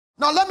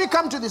Now let me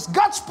come to this.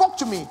 God spoke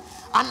to me.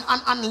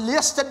 And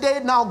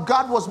yesterday now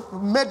God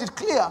made it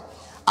clear.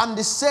 And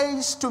he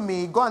says to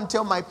me, go and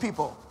tell my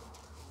people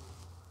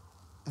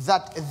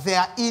that they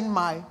are in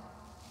my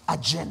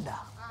agenda.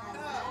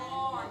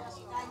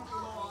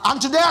 And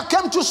today I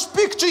came to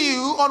speak to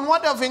you on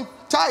what I've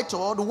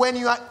entitled, when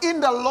you are in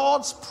the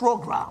Lord's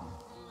program.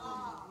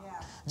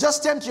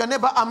 Just tell your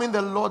neighbor, I'm in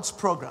the Lord's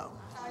program.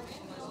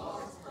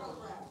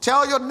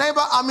 Tell your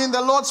neighbor, I'm in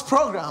the Lord's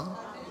program.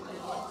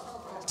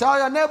 Tell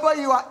your neighbor,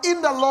 you are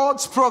in the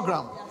Lord's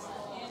program.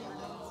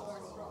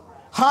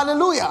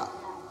 Hallelujah.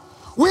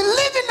 We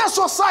live in a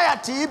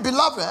society,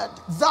 beloved,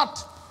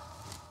 that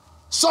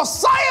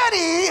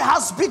society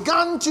has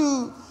begun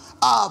to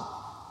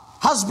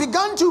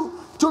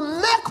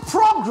make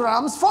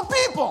programs for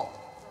people.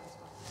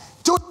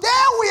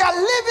 Today we are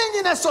living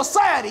in a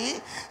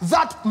society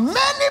that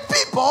many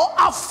people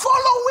are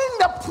following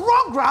the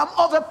program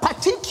of a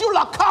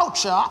particular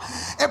culture,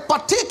 a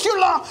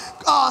particular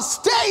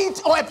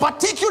state, or a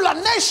particular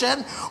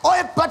nation, or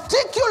a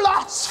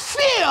particular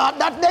sphere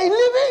that they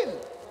live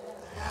in.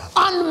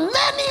 And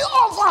many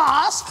of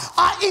us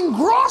are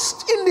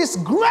engrossed in this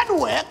great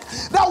work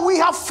that we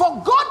have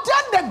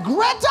forgotten the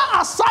greater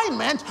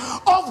assignment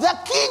of the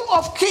King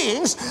of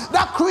Kings,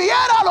 the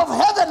creator of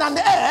heaven and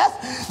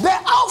earth, the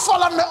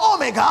Alpha and the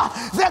Omega,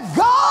 the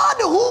God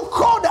who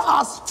called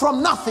us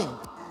from nothing.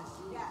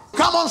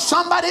 Come on,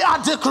 somebody,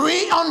 I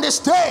decree on this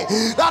day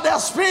that the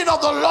Spirit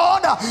of the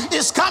Lord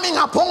is coming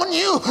upon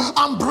you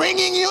and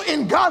bringing you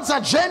in God's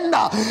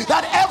agenda,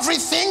 that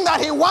everything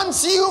that he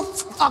wants you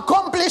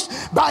accomplished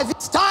by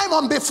this time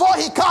and before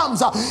he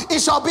comes, it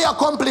shall be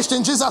accomplished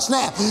in Jesus'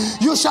 name.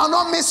 You shall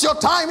not miss your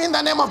time in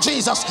the name of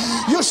Jesus.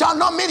 You shall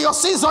not miss your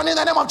season in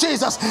the name of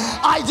Jesus.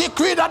 I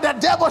decree that the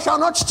devil shall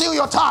not steal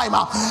your time.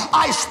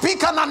 I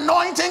speak an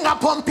anointing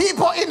upon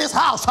people in this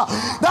house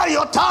that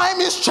your time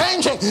is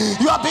changing.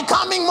 You are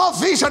becoming more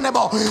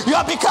visionable. You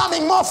are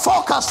becoming more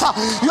focused.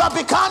 You are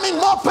becoming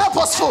more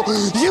purposeful.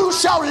 You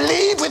shall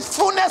live with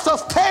fullness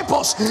of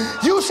purpose.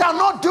 You shall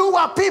not do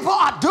what people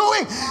are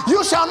doing.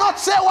 You shall not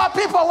say what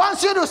people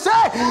want you to say,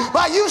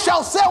 but you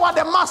shall say what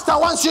the master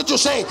wants you to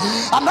say.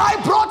 And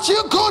I brought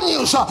you good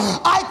news.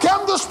 I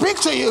came to speak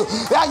to you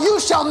that you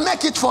shall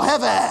make it for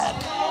heaven.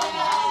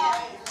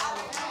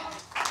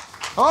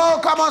 Oh,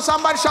 come on,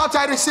 somebody shout,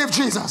 I receive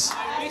Jesus.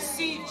 I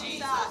receive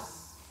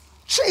Jesus.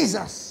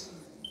 Jesus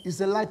is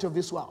the light of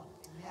this world.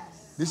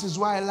 Yes. This is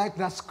why I like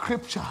that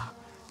scripture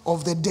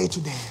of the day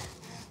today.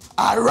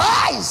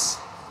 Arise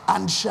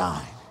and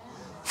shine,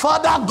 for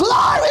the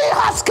glory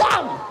has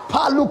come.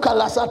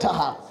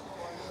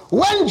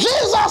 When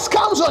Jesus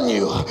comes on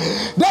you,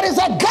 there is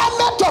a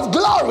garment of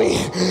glory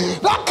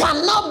that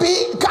cannot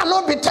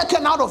be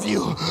taken out of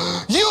you.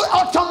 You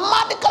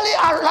automatically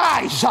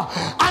arise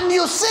and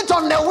you sit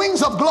on the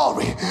wings of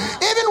glory.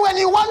 Even when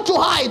you want to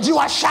hide, you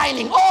are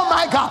shining. Oh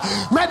my God,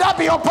 may that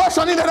be your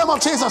portion in the name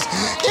of Jesus.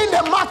 In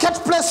the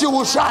marketplace you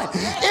will shine.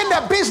 In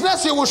the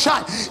business you will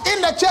shine.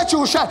 In the church you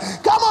will shine.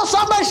 Come on,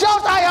 somebody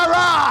shout, I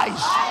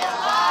arise.